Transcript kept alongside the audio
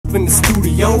up in the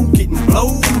studio, getting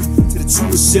blowed to the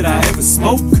truest shit I ever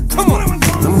spoke. Come on,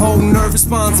 I'm holding her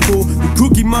responsible. The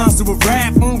cookie monster of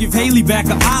rap won't give Haley back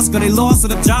an Oscar. They lost her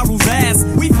to Ja Rule's ass.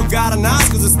 We forgot an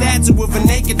Oscar's a statue of a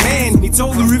naked man. He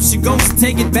told her if she goes to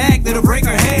take it back, that'll break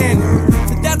her hand.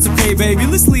 But that's okay, baby,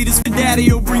 let's leave this for daddy,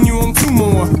 he'll bring you home 2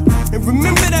 more. And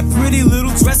remember that pretty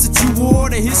little dress that you wore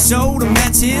to his show to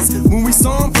match his when we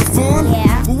saw him perform?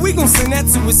 Yeah. Well, we gon' send that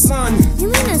to his son. You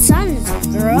mean his son is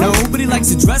a girl? No, but he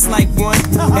likes to dress like one.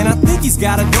 And I think he's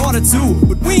got a daughter too.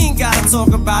 But we ain't gotta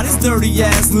talk about his dirty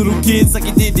ass little kids like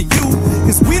he did to you.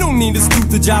 Cause we don't need to stoop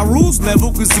to Ja Rule's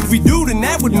level. Cause if we do, then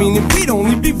that would mean that we'd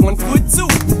only be 1'2".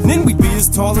 And then we'd be as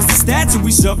tall as the statue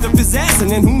we shoved up his ass.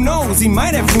 And then who knows, he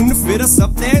might have room to fit us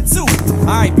up there too.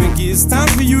 Alright, Pinky, it's time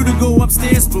for you to go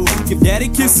upstairs, boo. Give daddy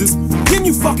kisses. Kim,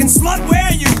 you fucking slut, where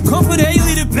are you? Comfort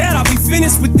Haley to bed, I'll be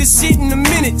finished with this shit in a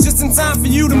minute. Just in time for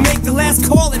you to make the last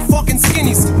call at fucking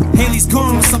Skinny's. Haley's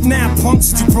gone, what's up now, punk?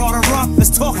 Since you brought her up,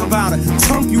 let's talk about her.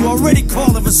 Trump, you already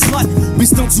called her a slut.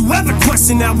 Bitch, don't you ever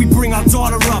question how we bring our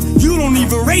daughter up. You don't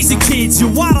even raise your kids,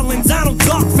 you're waddling Donald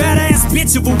Duck. Fat ass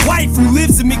bitch of a wife who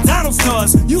lives in McDonald's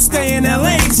does. You stay in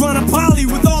LA trying to poly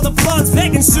with all the plugs,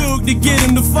 begging Suge to get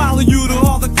him to follow you to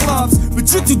all the clubs.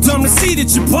 But you're too dumb to see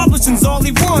that your publishing's all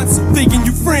he wants. Thinking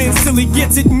you friends till he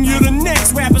gets it, and you're the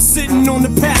next rapper sitting on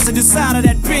the passenger side of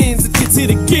that Benz that gets hit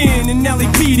again. And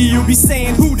LAPD you'll be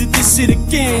saying, who did this shit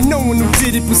again? No one who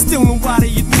did it, but still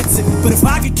nobody admits it. But if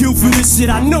I get killed for this shit,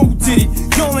 I know who did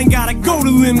it. Y'all ain't gotta go to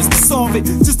limits to solve it.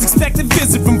 Just expect a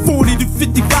visit from 40 to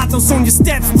 50 vatos on your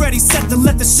steps, ready, set to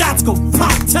let the shots go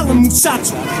pop. Tell him who shot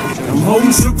you. I'm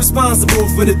holding Shook responsible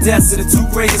for the deaths of the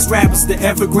 2 greatest rappers to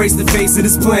ever grace the face of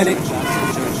this planet.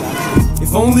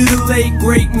 If only the late,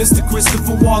 great Mr.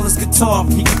 Christopher Wallace could talk,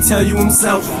 he could tell you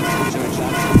himself.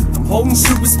 I'm holding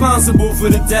Shook responsible for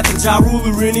the death of Ja Rule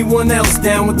or anyone else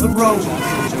down with the road.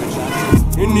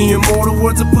 In the immortal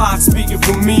words of Pac, speaking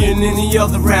for me and any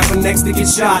other rapper next to get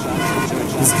shot.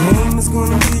 This game is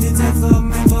gonna be the death of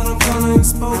me, but I'm gonna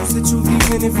expose the truth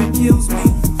even if it kills me.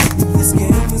 This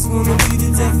game is gonna be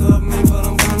the death of me, but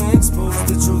I'm gonna expose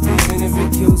the truth even if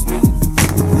it kills me.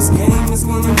 This game is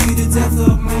gonna be the death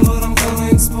of me, but I'm gonna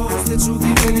expose the truth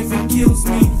even if it kills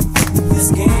me.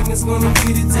 This game is gonna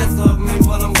be the death of me,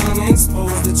 but I'm gonna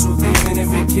expose the truth even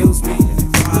if it kills me.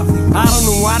 I don't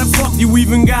know why the fuck you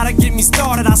even gotta get me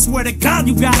started. I swear to God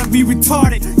you gotta be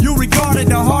retarded. You regarded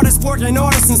the hardest working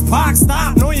artist since Pac.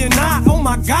 Stop, no you're not, oh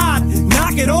my God.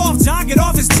 Knock it off, jock it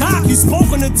off his jock. You spoke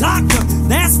on the doctor,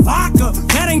 that's vodka.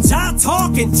 That ain't y'all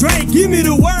talking. Dre, give me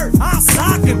the word, I'll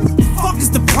sock him. Fuck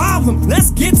is the problem?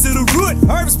 Let's get to the root.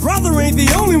 Herb's brother ain't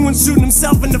the only one shooting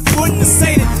himself in the foot. To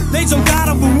say that they jumped out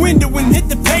of a window and hit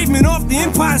the pavement off the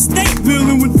Empire State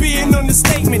Building would be an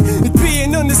understatement. It'd be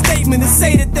an understatement to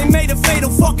say that they made a fatal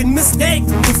fucking mistake.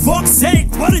 For fuck's sake,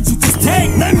 what did you just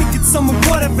take? Let me get some of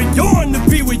whatever yours.